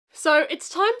So it's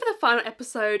time for the final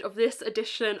episode of this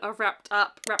edition of Wrapped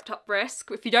Up Risk.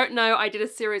 If you don't know, I did a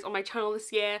series on my channel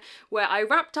this year where I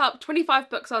wrapped up 25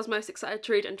 books I was most excited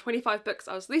to read and 25 books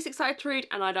I was least excited to read,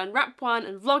 and I'd unwrap one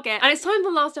and vlog it. And it's time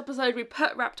for the last episode. We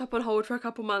put Wrapped Up on hold for a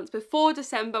couple months before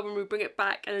December when we bring it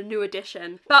back in a new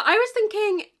edition. But I was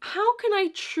thinking, how can I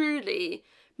truly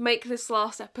make this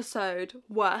last episode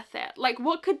worth it? Like,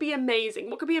 what could be amazing?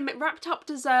 What could be Wrapped Up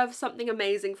deserves something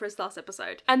amazing for its last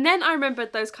episode. And then I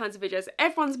remembered those kinds of videos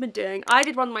everyone's been doing. I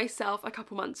did one myself a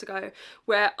couple months ago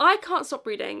where I can't stop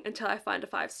reading until I find a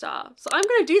 5-star. So I'm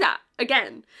gonna do that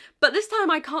again, but this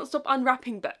time I can't stop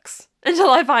unwrapping books until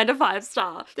I find a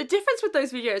 5-star. The difference with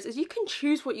those videos is you can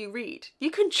choose what you read. You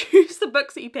can choose the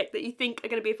books that you pick that you think are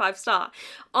going to be a 5-star.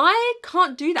 I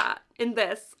can't do that in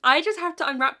this. I just have to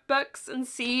unwrap books and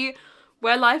see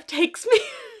where life takes me.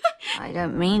 I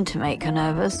don't mean to make her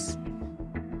nervous.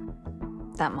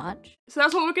 That much. So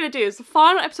that's what we're going to do. Is the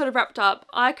final episode of Wrapped Up.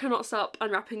 I cannot stop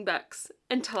unwrapping books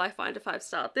until I find a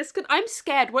 5-star. I'm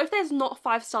scared. What if there's not a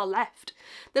 5-star left?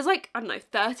 There's like, I don't know,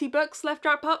 30 books left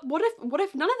wrapped up. What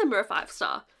if none of them are a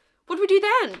 5-star? What do we do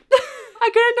then? I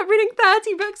could end up reading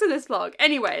 30 books in this vlog.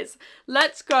 Anyways,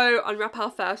 let's go unwrap our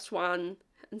first one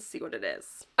and see what it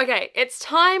is. Okay, it's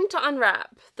time to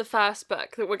unwrap the first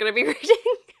book that we're going to be reading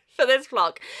for this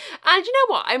vlog. And you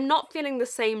know what? I'm not feeling the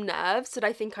same nerves that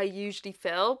I think I usually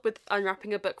feel with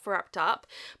unwrapping a book for Wrapped Up,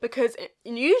 because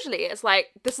usually it's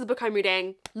like, this is the book I'm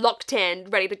reading, locked in,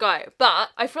 ready to go. But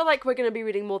I feel like we're going to be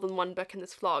reading more than one book in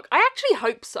this vlog. I actually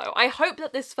hope so. I hope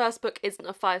that this first book isn't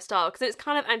a 5-star, because it's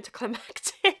kind of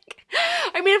anticlimactic.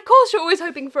 I mean, of course you're always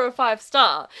hoping for a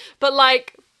 5-star, but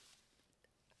like,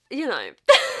 you know,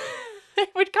 it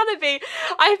would kind of be,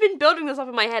 I've been building this up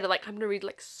in my head, like, I'm gonna read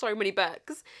like so many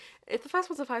books. If the first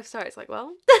one's a 5-star, it's like,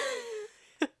 well,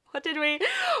 what did we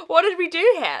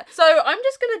do here? So I'm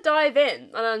just gonna dive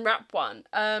in and unwrap one.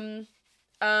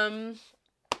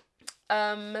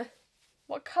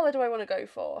 What colour do I want to go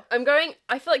for?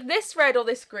 I feel like this red or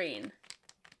this green.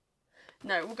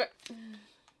 No, we'll go,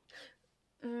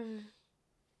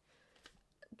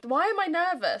 Why am I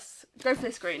nervous? Go for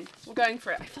this green. We're going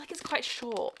for it. I feel like it's quite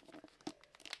short.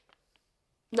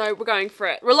 No, we're going for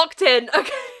it. We're locked in.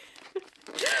 Okay.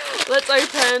 Let's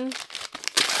open.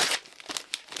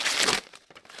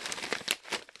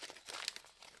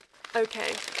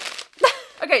 Okay.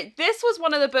 Okay, this was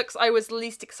one of the books I was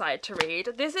least excited to read.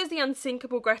 This is The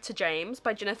Unsinkable Greta James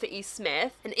by Jennifer E.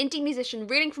 Smith. An indie musician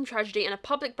reeling from tragedy and a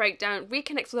public breakdown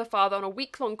reconnects with her father on a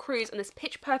week-long cruise in this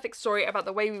pitch-perfect story about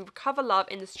the way we recover love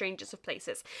in the strangest of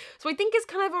places. So I think it's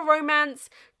kind of a romance,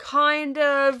 kind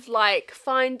of like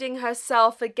finding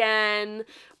herself again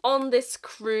on this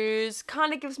cruise.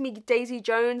 Kind of gives me Daisy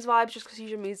Jones vibes just because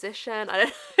she's a musician. I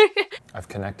don't know. I've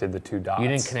connected the two dots. You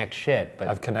didn't connect shit, but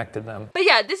I've connected them. But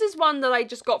yeah, this is one that I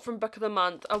just got from Book of the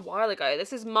Month a while ago.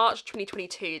 This is March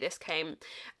 2022 this came.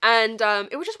 And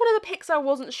it was just one of the picks I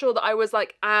wasn't sure that I was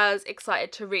like as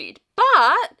excited to read.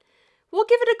 But we'll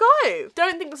give it a go.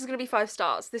 Don't think this is going to be 5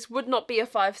 stars. This would not be a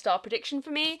 5-star prediction for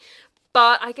me.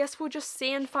 But I guess we'll just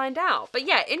see and find out. But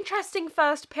yeah, interesting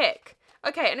first pick.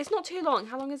 Okay, and it's not too long.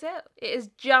 How long is it? It is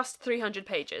just 300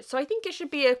 pages. So I think it should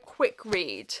be a quick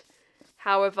read.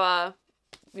 However,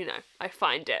 you know, I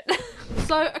find it.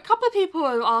 So a couple of people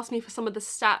have asked me for some of the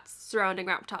stats surrounding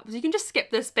Wrapped Up. So you can just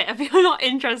skip this bit if you're not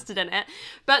interested in it.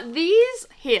 But these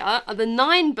here are the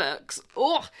 9 books.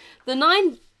 Oh, the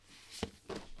 9...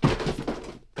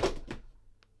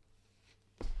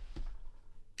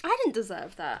 I didn't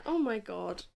deserve that. Oh my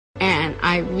god. And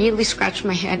I really scratch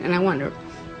my head and I wonder,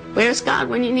 where's God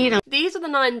when you need him? These are the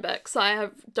 9 books I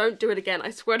have... Don't do it again,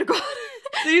 I swear to God.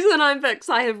 These are the 9 books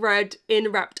I have read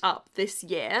in Wrapped Up this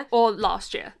year. Or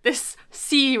last year. This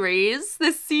series.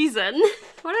 This season.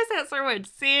 Why did I say that so weird?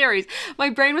 Series. My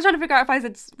brain was trying to figure out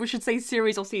if we should say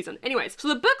series or season. Anyways, so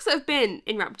the books that have been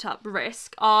in Wrapped Up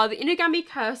Risk are The Inugami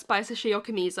Curse by Sashio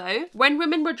Kamizo, When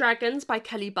Women Were Dragons by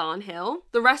Kelly Barnhill,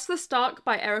 The Restless Dark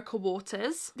by Erica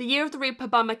Waters, The Year of the Reaper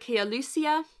by Makia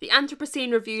Lucia, The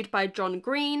Anthropocene Reviewed by John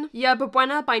Green, Yerba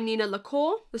Buena by Nina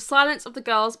LaCour, The Silence of the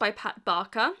Girls by Pat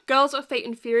Barker, Girls of Fate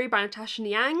and Fury by Natasha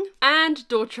Niang, and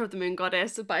Daughter of the Moon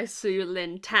Goddess by Su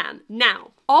Lin Tan.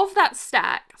 Now, of that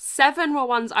stack, 7 were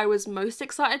ones I was most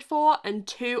excited for, and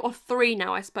 2 or 3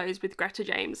 now, I suppose, with Greta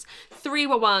James. 3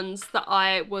 were ones that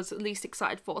I was least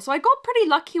excited for. So I got pretty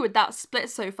lucky with that split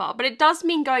so far, but it does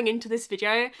mean going into this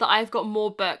video that I've got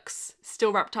more books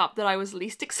still wrapped up that I was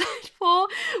least excited for,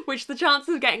 which the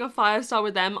chances of getting a 5-star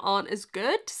with them aren't as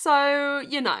good. So,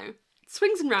 you know,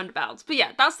 swings and roundabouts. But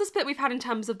yeah, that's the split we've had in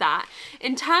terms of that.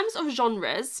 In terms of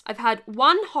genres, I've had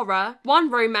 1 horror, 1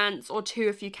 romance, or 2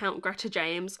 if you count Greta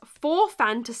James, 4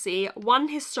 fantasy, 1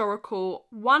 historical,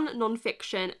 1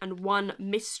 non-fiction, and 1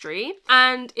 mystery.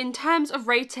 And in terms of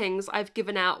ratings, I've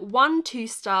given out 1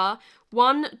 2-star,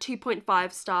 1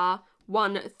 2.5 star,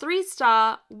 1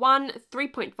 3-star, 1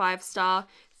 3.5 star,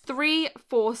 3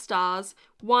 4 stars,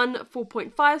 1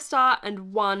 4.5 star,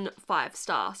 and 1 5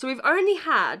 star. So we've only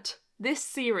had this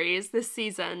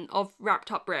season of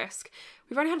Wrapped Up Risk,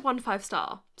 we've only had 1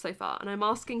 5-star so far, and I'm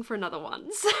asking for another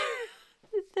one. So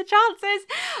the chances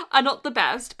are not the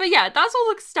best. But yeah, that's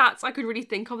all the stats I could really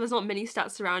think of. There's not many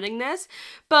stats surrounding this.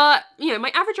 But, you know,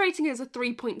 my average rating is a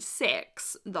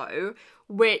 3.6 though,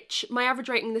 which my average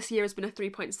rating this year has been a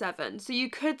 3.7. So you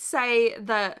could say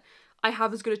that I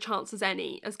have as good a chance as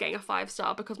any as getting a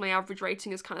 5-star because my average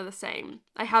rating is kind of the same.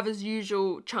 I have as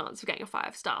usual chance of getting a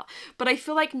 5-star. But I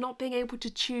feel like not being able to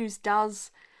choose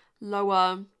does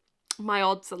lower my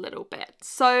odds a little bit.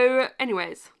 So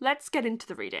anyways, let's get into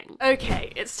the reading.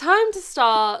 Okay, it's time to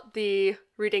start the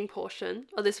reading portion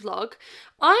of this vlog.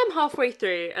 I am halfway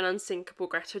through An Unsinkable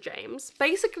Greta James.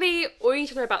 Basically, all you need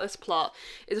to know about this plot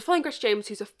is we're following Greta James,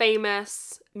 who's a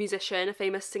famous musician, a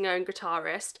famous singer and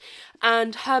guitarist,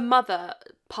 and her mother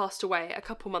passed away a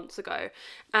couple months ago,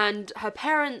 and her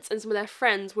parents and some of their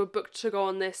friends were booked to go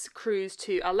on this cruise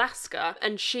to Alaska,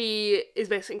 and she is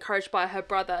basically encouraged by her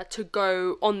brother to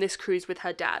go on this cruise with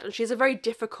her dad, and she has a very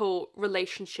difficult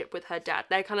relationship with her dad.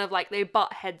 They're kind of like, they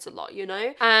butt heads a lot, you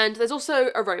know? And there's also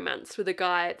a romance with a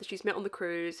guy that she's met on the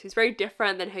cruise who's very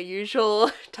different than her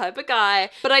usual type of guy,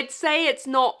 but I'd say it's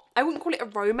not, I wouldn't call it a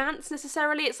romance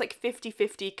necessarily, it's like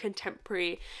 50-50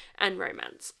 contemporary and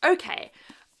romance. Okay,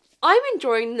 I'm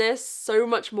enjoying this so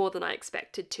much more than I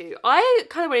expected to. I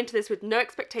kind of went into this with no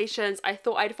expectations. I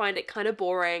thought I'd find it kind of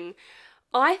boring.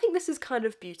 I think this is kind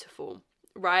of beautiful,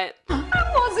 right?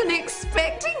 I wasn't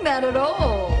expecting that at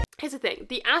all. Here's the thing,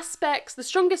 the aspects, the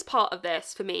strongest part of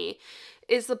this for me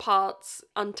is the parts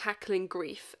untackling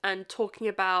grief and talking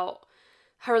about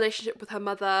her relationship with her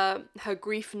mother, her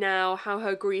grief now, how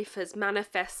her grief has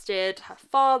manifested, her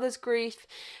father's grief,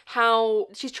 how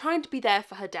she's trying to be there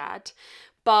for her dad,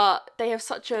 but they have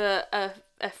such a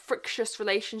frictious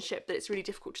relationship that it's really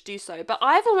difficult to do so. But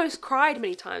I've almost cried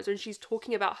many times when she's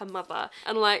talking about her mother,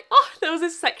 and like, oh, there was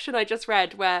this section I just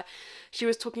read where she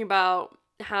was talking about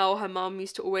how her mum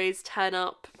used to always turn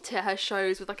up to her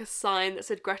shows with like a sign that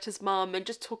said Greta's mum, and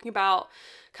just talking about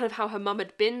kind of how her mum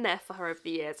had been there for her over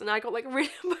the years, and I got like really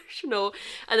emotional.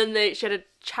 And then she had a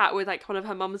chat with like one of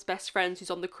her mum's best friends who's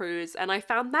on the cruise, and I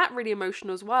found that really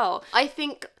emotional as well. I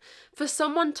think for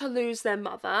someone to lose their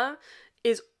mother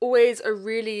is always a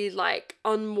really like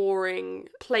unmooring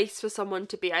place for someone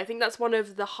to be. I think that's one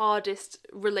of the hardest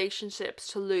relationships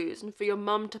to lose, and for your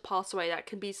mum to pass away, that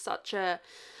can be such a,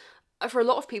 for a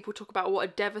lot of people, talk about what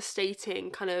a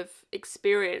devastating kind of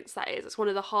experience that is. It's one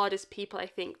of the hardest people, I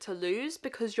think, to lose,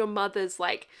 because your mother's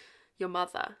like your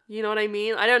mother. You know what I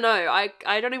mean? I don't know.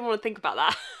 I don't even want to think about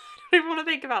that. I don't even want to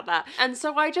think about that. And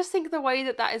so I just think the way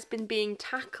that that has been being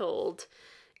tackled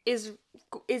is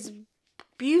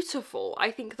beautiful. I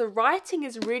think the writing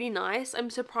is really nice. I'm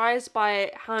surprised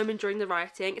by how I'm enjoying the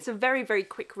writing. It's a very, very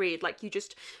quick read. Like, you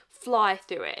just fly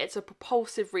through it. It's a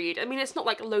propulsive read. I mean, it's not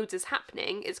like loads is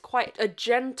happening. It's quite a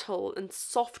gentle and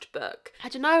soft book. I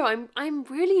don't know, I'm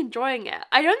really enjoying it.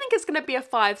 I don't think it's gonna be a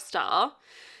 5-star.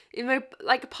 You know,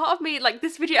 like, part of me, like,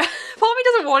 this video, part of me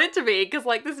doesn't want it to be, because,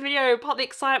 like, this video, part of the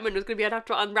excitement was going to be I'd have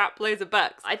to unwrap loads of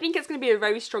books. I think it's going to be a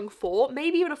very strong 4,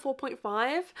 maybe even a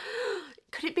 4.5.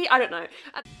 Could it be? I don't know.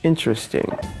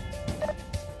 Interesting.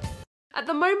 At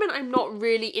the moment, I'm not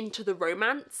really into the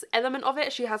romance element of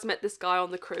it. She has met this guy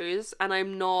on the cruise, and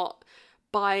I'm not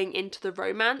buying into the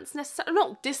romance necessarily. I'm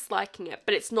not disliking it,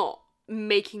 but it's not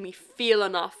making me feel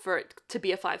enough for it to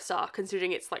be a 5-star,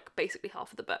 considering it's like basically half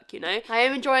of the book, you know? I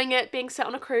am enjoying it being set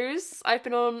on a cruise. I've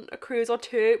been on a cruise or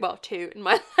two, well, 2 in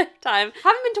my lifetime.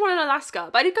 Haven't been to one in Alaska,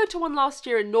 but I did go to one last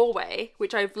year in Norway,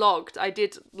 which I vlogged. I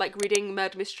did like reading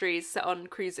murder mysteries set on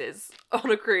cruises,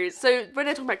 on a cruise. So when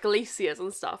they're talking about glaciers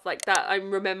and stuff like that,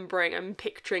 I'm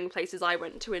picturing places I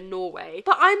went to in Norway.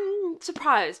 But I'm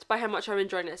surprised by how much I'm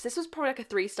enjoying this. This was probably like a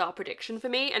 3-star prediction for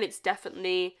me, and it's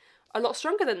definitely a lot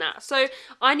stronger than that. So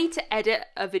I need to edit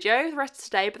a video the rest of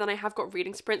today, but then I have got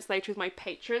reading sprints later with my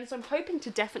patrons, so I'm hoping to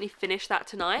definitely finish that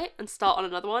tonight and start on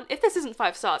another one. If this isn't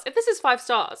 5 stars, if this is 5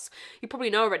 stars, you probably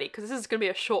know already, because this is going to be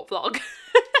a short vlog.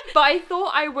 But I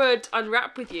thought I would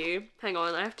unwrap with you. Hang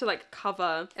on, I have to like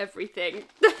cover everything.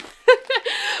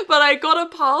 But I got a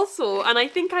parcel, and I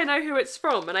think I know who it's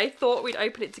from, and I thought we'd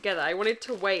open it together. I wanted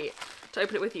to wait to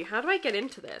open it with you. How do I get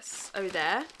into this? Oh,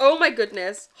 there. Oh my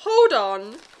goodness. Hold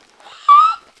on.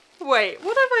 Wait,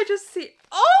 what have I just seen?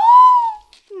 Oh!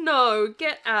 No,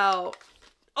 get out.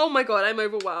 Oh my god, I'm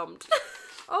overwhelmed.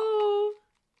 Oh.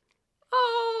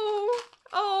 Oh.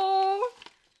 Oh.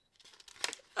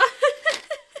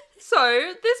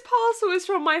 So, this parcel is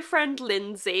from my friend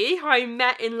Lindsay, who I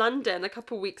met in London a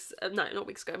couple weeks, no, not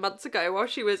weeks ago, months ago, while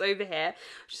she was over here.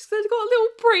 She's got a little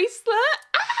bracelet,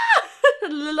 a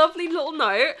lovely little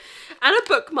note, and a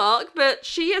bookmark, but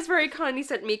she has very kindly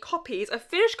sent me copies, a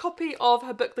finished copy of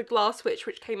her book, The Glass Witch,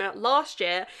 which came out last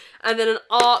year, and then an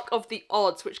Ark of the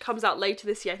Odds, which comes out later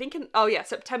this year. I think oh yeah,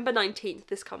 September 19th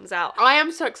this comes out. I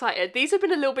am so excited. These have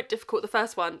been a little bit difficult. The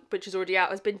first one, which is already out,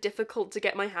 has been difficult to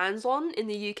get my hands on in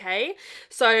the UK.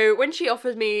 So when she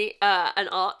offered me an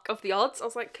Ark of the Odds, I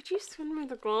was like, could you send me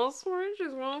The Glass Witch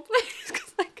as well, please?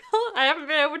 Because I haven't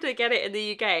been able to get it in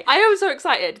the UK. I am so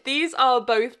excited. These are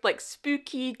both like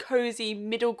spooky, cozy,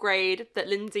 middle grade that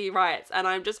Lindsay writes, and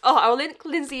I'm just, oh, I'll link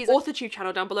Lindsay's AuthorTube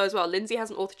channel down below as well. Lindsay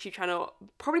has an AuthorTube channel,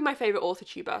 probably my favourite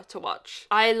AuthorTuber to watch.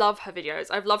 I love her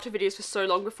videos. I've loved her videos for so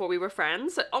long before we were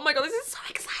friends. So, oh my god, this is so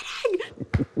exciting!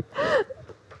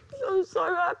 I'm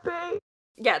so happy.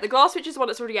 Yeah, The Glass Witch is one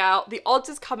that's already out. The Odds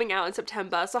is coming out in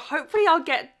September, so hopefully I'll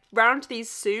get round to these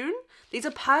soon. These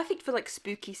are perfect for like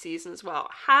spooky season as well.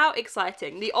 How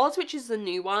exciting. The Odds, which is the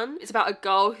new one, it's about a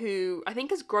girl who I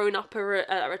think has grown up at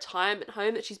a retirement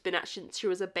home that she's been at since she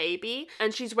was a baby,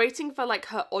 and she's waiting for like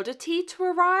her oddity to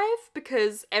arrive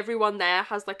because everyone there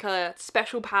has like a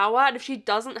special power, and if she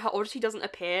doesn't, her oddity doesn't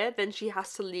appear, then she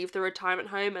has to leave the retirement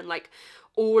home, and like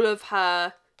all of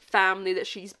her family that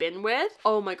she's been with.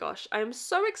 Oh my gosh, I am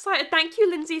so excited. Thank you,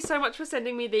 Lindsay, so much for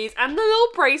sending me these, and the little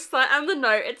bracelet and the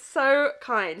note. It's so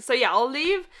kind. So yeah, I'll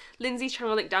leave Lindsay's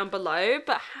channel link down below,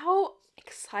 but how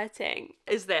exciting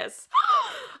is this?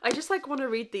 I just like want to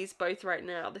read these both right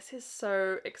now. This is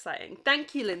so exciting.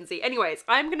 Thank you, Lindsay. Anyways,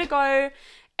 I'm gonna go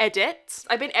edit.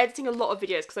 I've been editing a lot of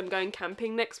videos because I'm going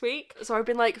camping next week, so I've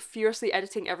been like furiously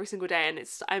editing every single day, and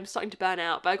I'm starting to burn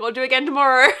out, but I gotta do it again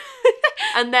tomorrow.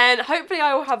 And then hopefully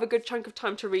I will have a good chunk of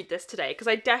time to read this today, because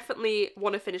I definitely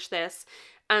want to finish this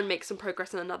and make some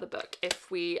progress in another book if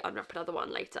we unwrap another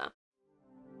one later.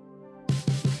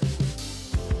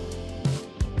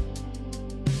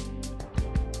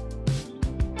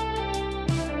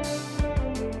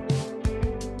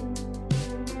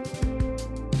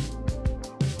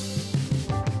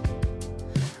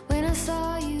 When I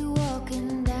saw you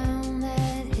walking down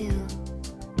that hill,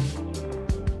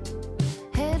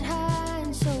 head high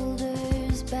and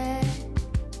shoulders back,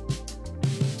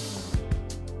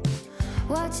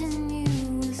 watching you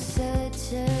was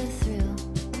such a thrill.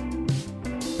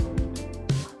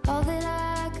 All that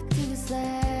I could do was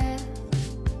laugh.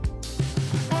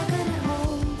 I couldn't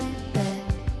hold it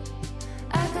back.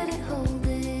 I couldn't hold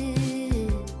it.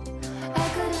 I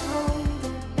couldn't hold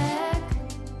it back.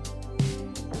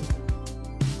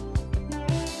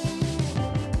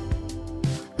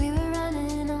 We were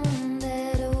running on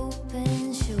that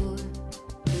open shore.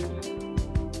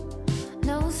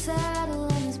 No saddle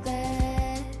on his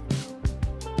back.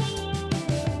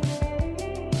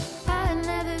 I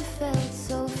never felt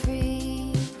so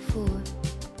free before.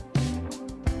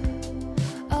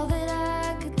 All that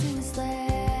I could do was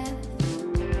laugh.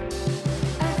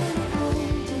 I couldn't hold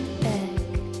it back.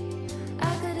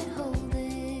 I couldn't hold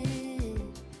it.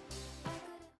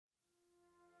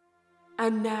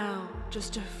 And now,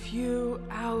 just a few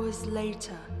hours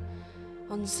later,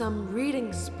 on some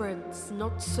reading sprints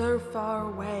not so far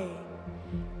away,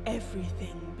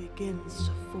 everything begins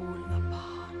to fall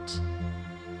apart.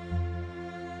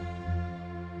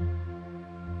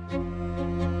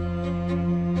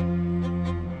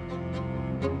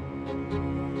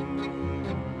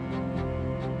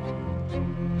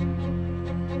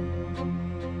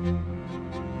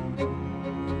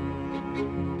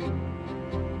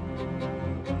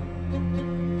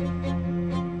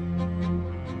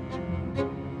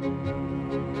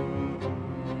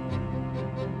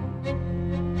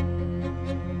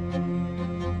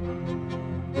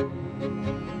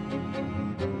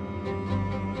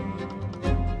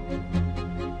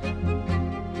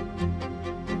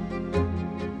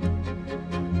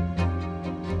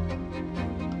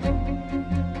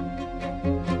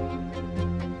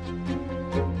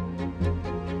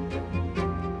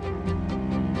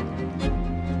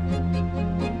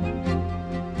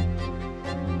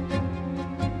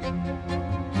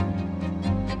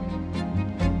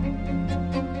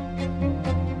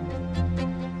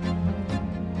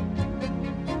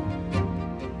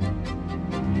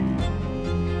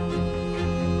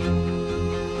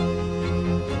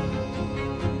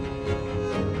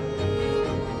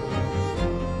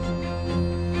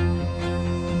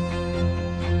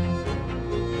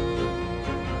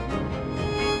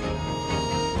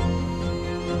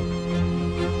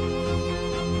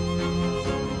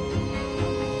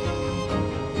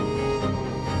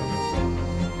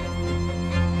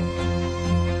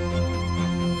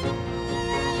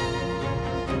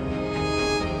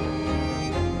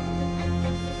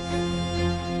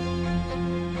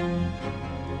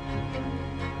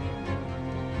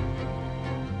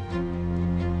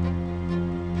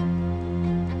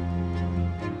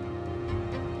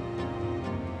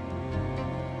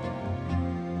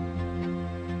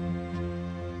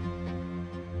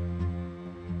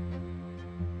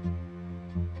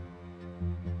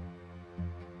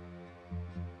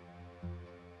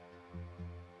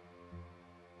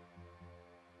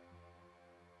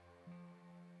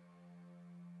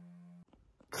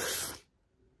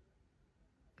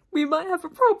 we might have a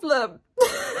problem.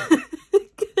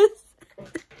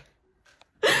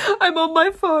 I'm on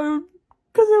my phone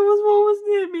because it was what was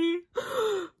near me.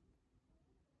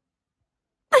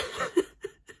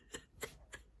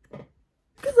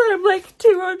 Because I'm like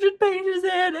 200 pages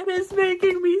in and it's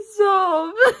making me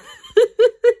sob.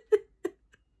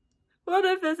 What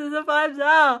if this is a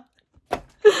 5-star?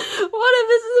 What if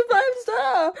this is a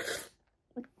 5-star?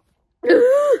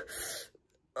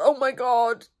 Oh my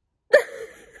god.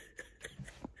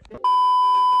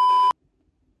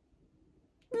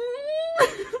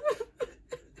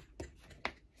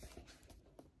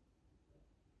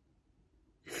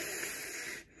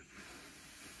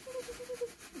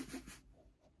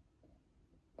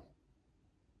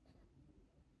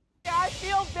 I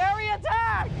feel very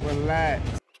attacked! Relax.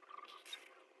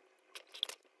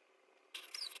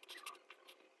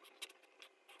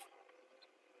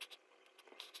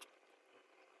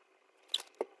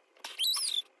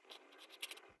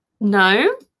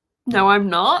 No, I'm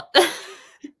not.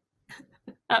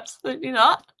 Absolutely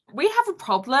not. We have a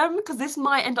problem because this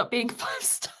might end up being 5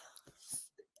 stars.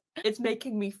 It's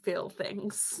making me feel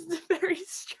things very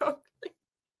strongly.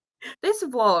 This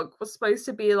vlog was supposed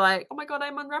to be like, oh my god,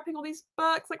 I'm unwrapping all these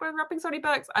books, like I'm unwrapping so many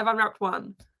books. I've unwrapped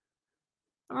one.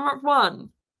 I've unwrapped one.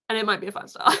 And it might be a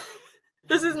 5-star.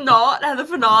 This is not how the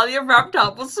finale of Wrapped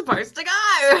Up was supposed to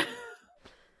go.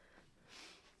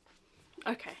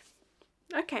 Okay.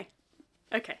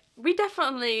 We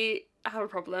definitely have a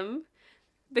problem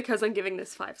because I'm giving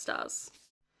this 5 stars.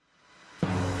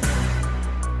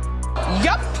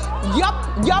 Yup.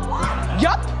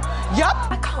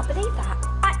 I can't believe that.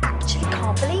 I actually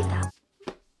can't believe that.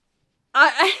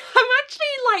 I'm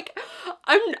actually like,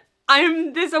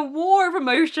 there's a war of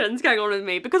emotions going on with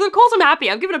me because of course I'm happy.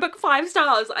 I've given a book 5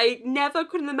 stars. I never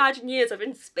could have imagined years I've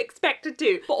been expected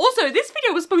to. But also this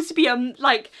video was supposed to be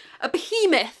like a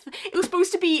behemoth. It was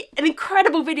supposed to be an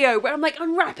incredible video where I'm like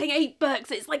unwrapping 8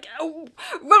 books. It's like a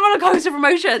roller coaster of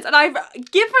emotions. And I've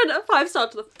given a 5-star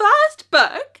to the first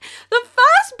book.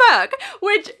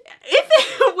 Which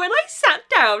when I sat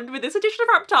down with this edition of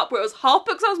Wrapped Up, where it was half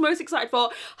books I was most excited for,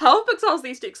 half books I was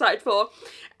least excited for,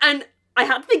 and I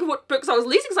had to think of what books I was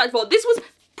least excited for, this was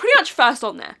pretty much first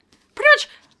on there.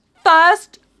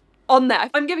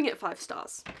 I'm giving it 5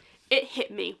 stars. It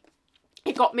hit me.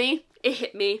 It got me. It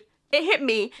hit me.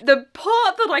 The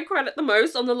part that I credit the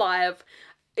most on the live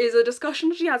is a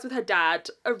discussion she has with her dad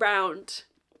around,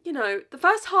 you know, the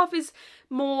first half is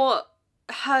more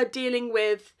her dealing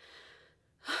with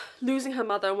losing her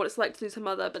mother and what it's like to lose her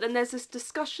mother, but then there's this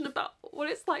discussion about what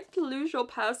it's like to lose your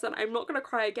person. I'm not gonna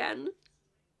cry again.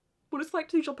 What it's like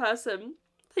to lose your person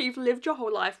that you've lived your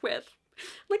whole life with.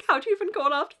 Like, how do you even go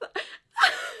on after that?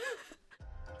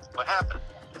 What happened?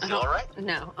 Is he alright?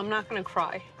 No, I'm not gonna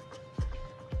cry.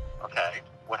 Okay,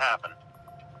 what happened?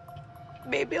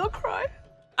 Maybe I'll cry.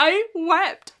 I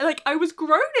wept. Like, I was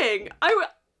groaning.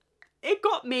 It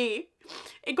got me.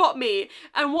 It got me.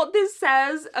 And what this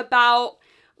says about,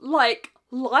 like,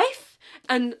 life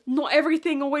and not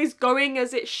everything always going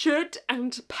as it should,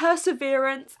 and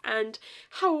perseverance, and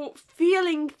how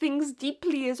feeling things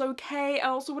deeply is okay, and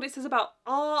also what it says about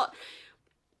art.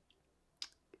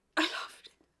 I loved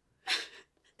it.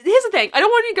 Here's the thing, I don't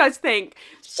want you guys to think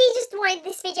she just wanted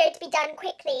this video to be done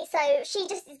quickly, so she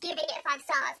just is giving it 5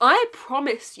 stars. I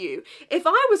promise you, if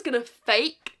I was gonna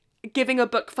fake giving a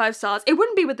book 5 stars, it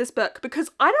wouldn't be with this book, because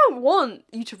I don't want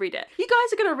you to read it. You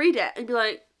guys are gonna read it and be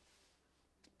like,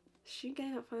 she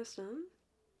gave that 5 stars?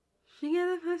 She gave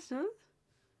that 5 stars?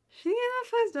 She gave that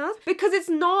 5 stars? Because it's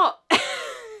not.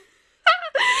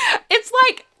 It's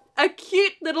like a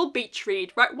cute little beach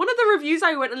read, right? One of the reviews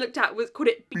I went and looked at was called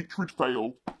it Beach read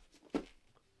fail.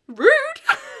 Rude.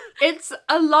 It's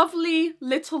a lovely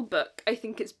little book. I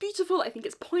think it's beautiful, I think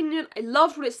it's poignant, I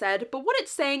loved what it said, but what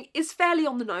it's saying is fairly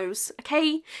on the nose,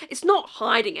 okay? It's not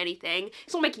hiding anything,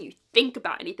 it's not making you think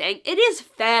about anything, it is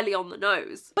fairly on the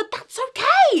nose. But that's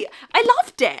okay! I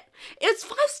loved it! It's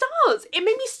 5 stars! It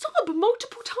made me sob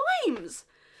multiple times!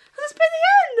 And it's been the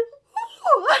end!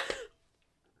 Ooh.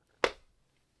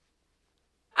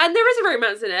 And there is a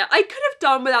romance in it. I could have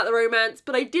done without the romance,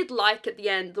 but I did like at the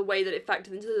end the way that it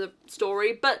factored into the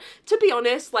story. But to be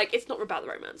honest, like, it's not about the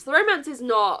romance. The romance is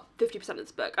not 50% of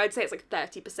this book. I'd say it's like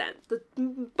 30%. The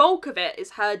bulk of it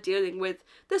is her dealing with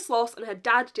this loss and her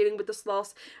dad dealing with this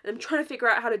loss and them trying to figure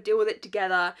out how to deal with it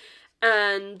together.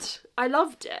 And I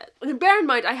loved it. And bear in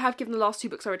mind, I have given the last 2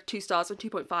 books I read 2 stars and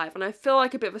 2.5, and I feel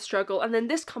like a bit of a struggle, and then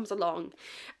this comes along,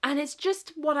 and it's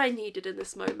just what I needed in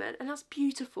this moment, and that's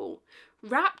beautiful.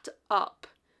 Wrapped Up.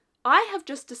 I have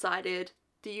just decided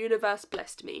the universe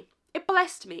blessed me. It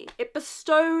blessed me. It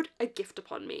bestowed a gift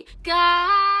upon me.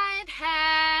 God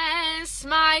has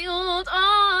smiled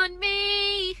on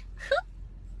me.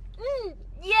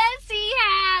 Yes, he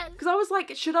has. Because I was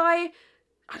like, should I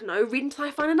don't know, read until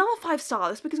I find another 5-star.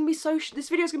 This book is gonna be so, this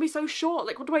video is gonna be so short.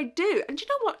 Like, what do I do? And do you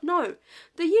know what? No.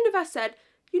 The universe said,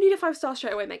 you need a 5-star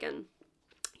straight away, Megan.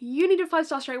 You need a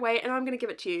 5-star straight away, and I'm gonna give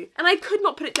it to you. And I could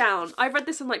not put it down. I read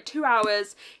this in like 2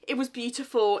 hours. It was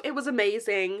beautiful. It was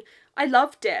amazing. I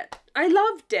loved it. I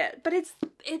loved it. But it's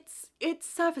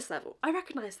surface level. I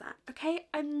recognise that, okay?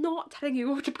 I'm not telling you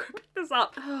all to go pick this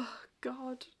up. Oh,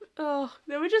 God. Oh,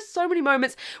 there were just so many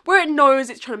moments where it knows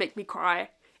it's trying to make me cry.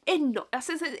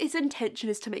 Its intention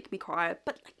is to make me cry,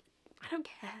 but like, I don't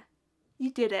care.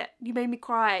 You did it. You made me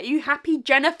cry. Are you happy,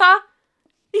 Jennifer? Are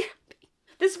you happy?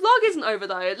 This vlog isn't over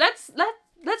though. Let's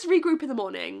regroup in the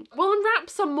morning. We'll unwrap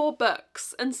some more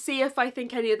books and see if I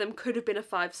think any of them could have been a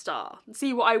 5-star. And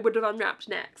see what I would have unwrapped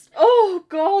next. Oh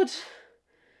God.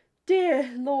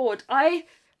 Dear Lord. I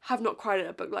have not cried at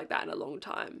a book like that in a long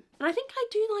time. And I think I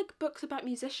do like books about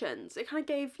musicians. It kind of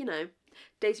gave, you know,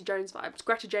 Daisy Jones vibes.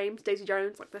 Greta James, Daisy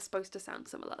Jones, like they're supposed to sound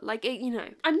similar. Like, it, you know.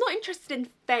 I'm not interested in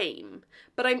fame,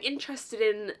 but I'm interested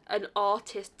in an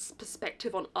artist's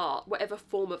perspective on art, whatever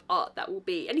form of art that will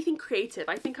be. Anything creative.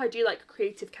 I think I do like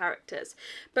creative characters.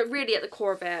 But really at the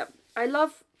core of it, I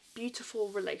love beautiful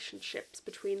relationships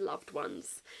between loved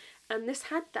ones. And this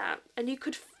had that. And you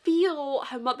could feel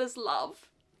her mother's love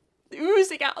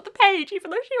oozing out of the page,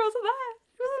 even though she wasn't there.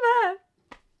 She wasn't there.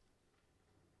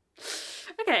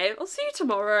 Okay, I'll see you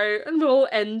tomorrow and we'll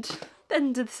end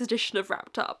this edition of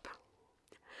Wrapped Up.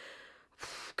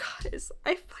 Guys,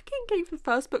 I fucking gave the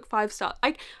first book 5 stars.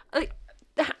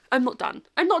 I'm not done.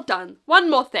 I'm not done. One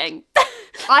more thing.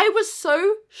 I was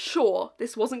so sure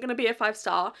this wasn't going to be a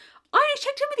 5-star. I only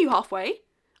checked in with you halfway.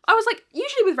 I was like,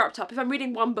 usually with Wrapped Up, if I'm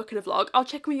reading one book in a vlog, I'll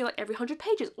check in with you like every 100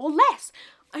 pages or less.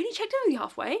 I only checked in with you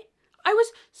halfway. I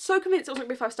was so convinced it wasn't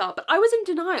going to be 5-star, but I was in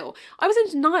denial. I was in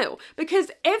denial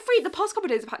because the past couple of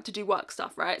days I've had to do work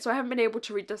stuff, right? So I haven't been able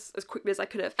to read this as quickly as I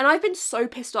could have. And I've been so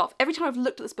pissed off. Every time I've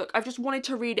looked at this book, I've just wanted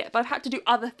to read it, but I've had to do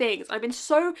other things. I've been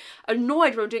so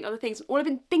annoyed when I'm doing other things. And all I've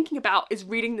been thinking about is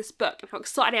reading this book and how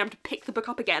excited I am to pick the book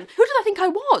up again. Who did I think I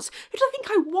was? Who did I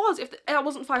think I was if that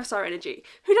wasn't 5-star energy?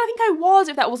 Who did I think I was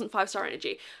if that wasn't 5-star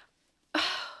energy?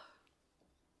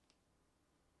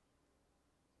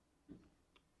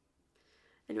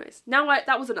 Anyways, now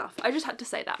that was enough. I just had to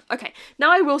say that. Okay,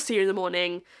 now I will see you in the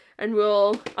morning and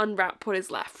we'll unwrap what is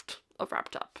left of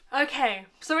Wrapped Up. Okay,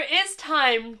 so it is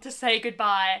time to say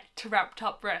goodbye to Wrapped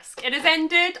Up Risk. It has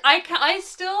ended. I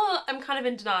still am kind of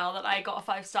in denial that I got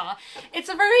a 5-star. It's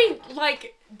a very,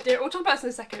 like, we'll talk about this in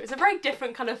a second. It's a very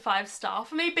different kind of 5-star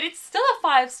for me, but it's still a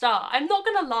 5-star. I'm not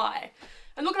gonna lie.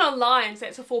 I'm not gonna lie and say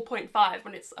it's a 4.5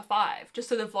 when it's a 5, just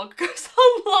so the vlog goes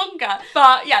on longer.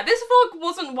 But yeah, this vlog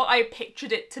wasn't what I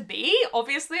pictured it to be.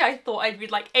 Obviously, I thought I'd read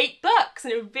like 8 books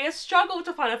and it would be a struggle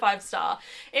to find a 5-star.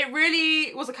 It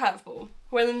really was a curveball.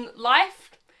 When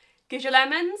life gives you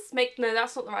lemons, no,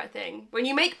 that's not the right thing. When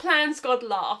you make plans, God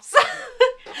laughs.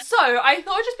 So I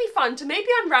thought it'd just be fun to maybe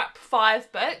unwrap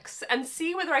 5 books and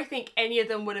see whether I think any of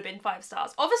them would have been 5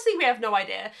 stars. Obviously we have no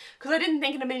idea, because I didn't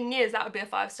think in a million years that would be a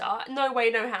 5-star. No way,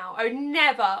 no how. I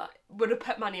never would have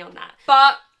put money on that.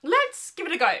 But let's give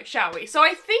it a go, shall we? So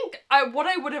I think what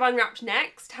I would have unwrapped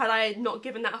next, had I not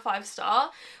given that a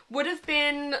 5-star, would have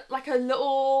been like a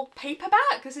little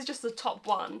paperback. This is just the top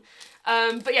one.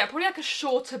 But yeah, probably like a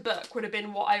shorter book would have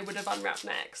been what I would have unwrapped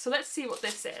next. So let's see what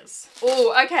this is.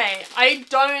 Oh, okay. I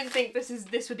don't think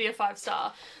this would be a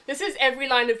 5-star. This is Every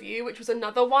Line of You, which was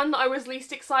another one that I was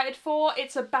least excited for.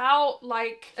 It's about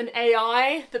like an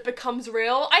AI that becomes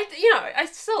real. I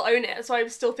still own it, so I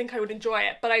still think I would enjoy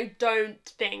it, but I don't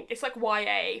think, it's like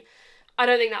YA. I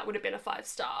don't think that would have been a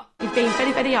 5-star. You've been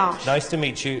very, very harsh. Nice to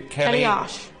meet you, Kelly. Very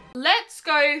harsh. Let's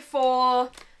go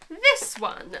for this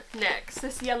one next,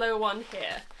 this yellow one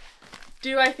here.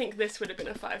 Do I think this would have been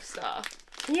a 5-star?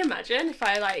 Can you imagine if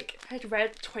I had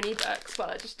read 20 books? Well,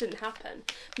 it just didn't happen.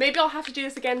 Maybe I'll have to do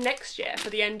this again next year for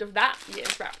the end of that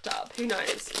year's Wrapped Up. Who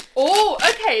knows? Oh,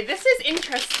 okay, this is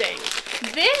interesting.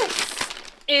 This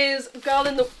is Girl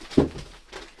in the... I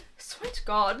swear to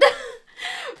God.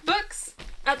 Books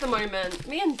at the moment,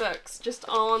 me and books just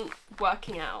aren't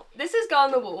working out. This is Girl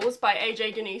in the Walls by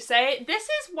AJ Denuse. This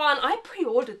is one, I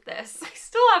pre-ordered this. I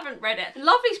still haven't read it.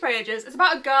 Lovely spray pages. It's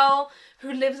about a girl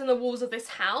who lives in the walls of this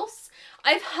house.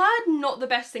 I've heard not the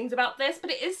best things about this, but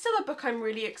it is still a book I'm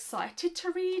really excited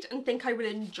to read and think I would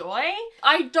enjoy.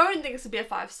 I don't think this would be a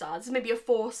 5-star. This is maybe a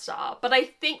 4-star, but I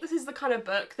think this is the kind of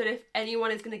book that if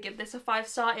anyone is going to give this a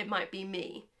 5-star, it might be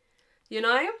me. you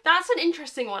know? That's an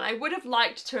interesting one. I would have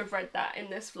liked to have read that in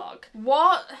this vlog.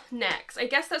 What next? I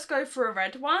guess let's go for a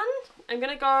red one.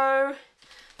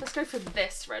 Let's go for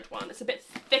this red one. It's a bit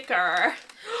thicker.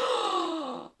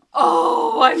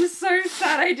 Oh, I'm so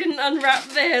sad I didn't unwrap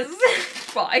this.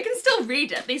 Well, I can still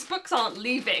read it. These books aren't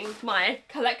leaving my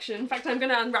collection. In fact, I'm going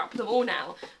to unwrap them all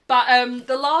now. But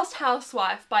The Last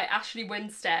Housewife by Ashley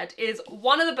Winstead is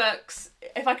one of the books,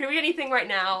 if I could read anything right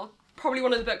now, probably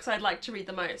one of the books I'd like to read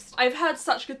the most. I've heard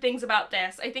such good things about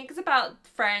this. I think it's about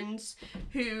friends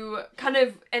who kind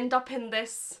of end up in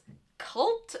this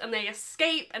cult and they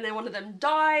escape and then one of them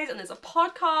dies and there's a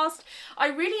podcast. I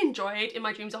really enjoyed In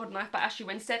My Dreams I Hold a Knife by Ashley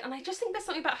Winstead, and I just think there's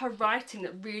something about her writing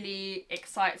that really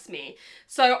excites me.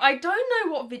 So I don't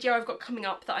know what video I've got coming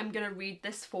up that I'm gonna read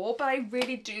this for, but I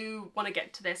really do want to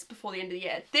get to this before the end of the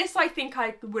year. This I think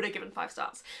I would have given 5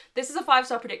 stars. This is a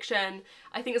 5-star prediction.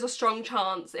 I think there's a strong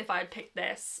chance if I had picked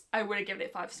this I would have given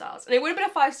it 5 stars, and it would have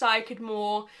been a 5-star I could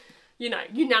more, you know,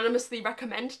 unanimously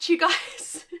recommend to you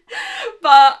guys.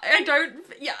 But I don't,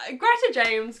 yeah, Greta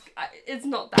James is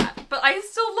not that, but I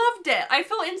still loved it. I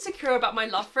feel insecure about my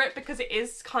love for it because it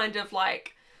is kind of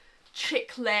like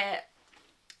chick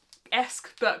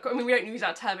lit-esque book. I mean, we don't use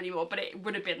that term anymore, but it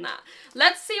would have been that.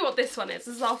 Let's see what this one is.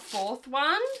 This is our 4th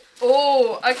one.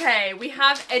 Oh, okay. We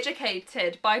have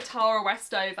Educated by Tara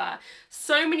Westover.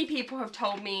 So many people have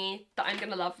told me that I'm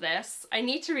gonna love this. I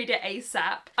need to read it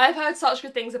ASAP. I've heard such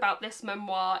good things about this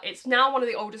memoir. It's now one of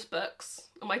the oldest books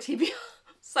on my TBR.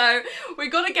 So we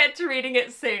gotta get to reading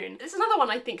it soon. It's another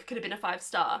one I think could have been a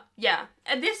 5-star. Yeah.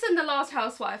 And this and The Last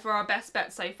Housewife are our best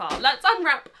bets so far. Let's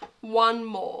unwrap one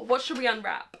more. What should we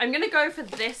unwrap? I'm gonna go for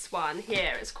this one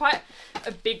here. It's quite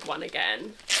a big one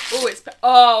again. Oh,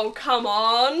 oh, come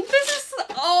on. This is,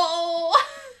 oh.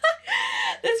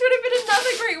 This would have been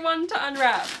another great one to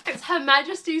unwrap. It's Her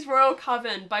Majesty's Royal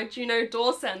Coven by Juno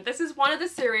Dawson. This is one of the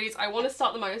series I want to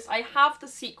start the most. I have the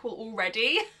sequel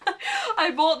already.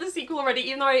 I bought the sequel already,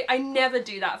 even though I never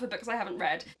do that for books I haven't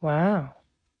read. Wow.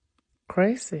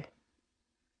 Crazy.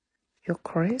 You're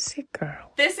crazy,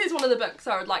 girl. This is one of the books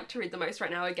I would like to read the most right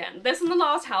now again. This and The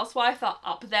Last Housewife are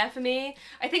up there for me.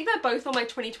 I think they're both on my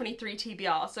 2023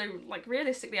 TBR, so like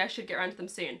realistically I should get around to them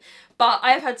soon. But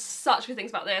I have heard such good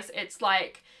things about this. It's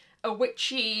like a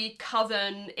witchy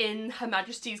coven in Her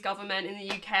Majesty's government in the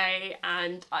UK,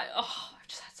 and I've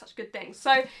just had such good things.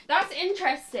 So that's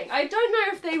interesting. I don't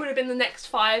know if they would have been the next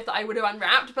 5 that I would have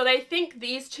unwrapped, but I think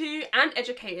these two and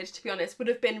Educated, to be honest, would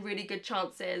have been really good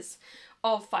chances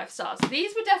of 5 stars.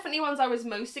 These were definitely ones I was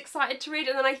most excited to read,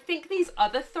 and then I think these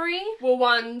other 3 were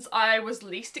ones I was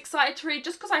least excited to read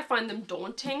just because I find them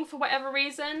daunting for whatever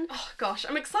reason. Oh gosh,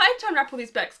 I'm excited to unwrap all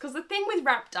these books because the thing with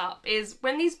wrapped up is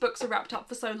when these books are wrapped up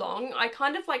for so long, I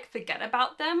kind of like forget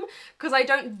about them because I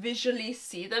don't visually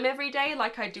see them every day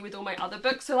like I do with all my other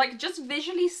books. So like just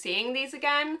visually seeing these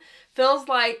again feels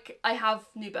like I have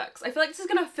new books. I feel like this is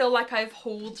gonna feel like I've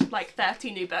hauled like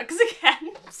 30 new books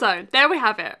again. So there we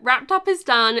have it. Wrapped Up is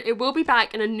done. It will be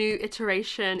back in a new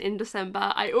iteration in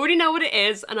December. I already know what it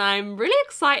is and I'm really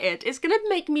excited. It's gonna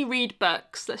make me read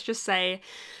books, let's just say,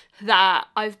 that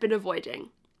I've been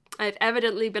avoiding. I've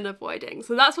evidently been avoiding.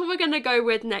 So that's what we're gonna go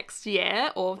with next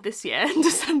year, or this year in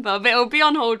December, but it'll be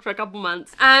on hold for a couple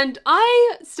months. And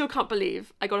I still can't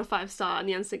believe I got a 5-star in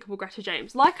The Unsinkable Greta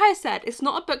James. Like I said, it's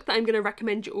not a book that I'm gonna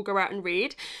recommend you all go out and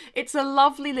read. It's a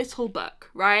lovely little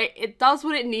book, right? It does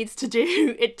what it needs to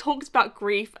do. It talks about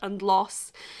grief and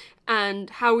loss and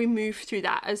how we move through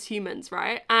that as humans,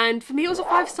 right? And for me, it was a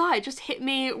 5-star. It just hit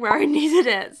me where I needed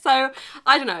it. So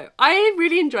I don't know. I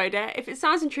really enjoyed it. If it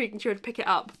sounds intriguing to you, I'd pick it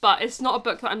up, but it's not a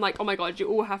book that I'm like, oh my God, you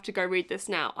all have to go read this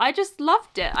now. I just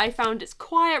loved it. I found it's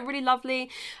quiet, really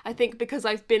lovely. I think because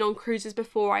I've been on cruises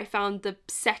before, I found the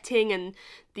setting and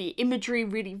the imagery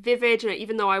really vivid. And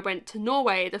even though I went to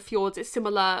Norway, the fjords, it's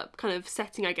similar kind of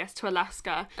setting, I guess, to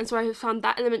Alaska. And so I found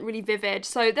that element really vivid.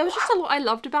 So there was just a lot I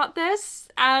loved about this,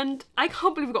 and I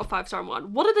can't believe we got a 5-star on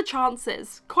one. What are the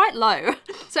chances? Quite low.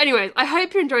 So anyways, I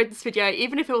hope you enjoyed this video,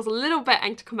 even if it was a little bit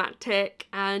anticlimactic,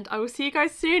 and I will see you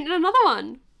guys soon in another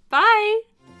one. Bye!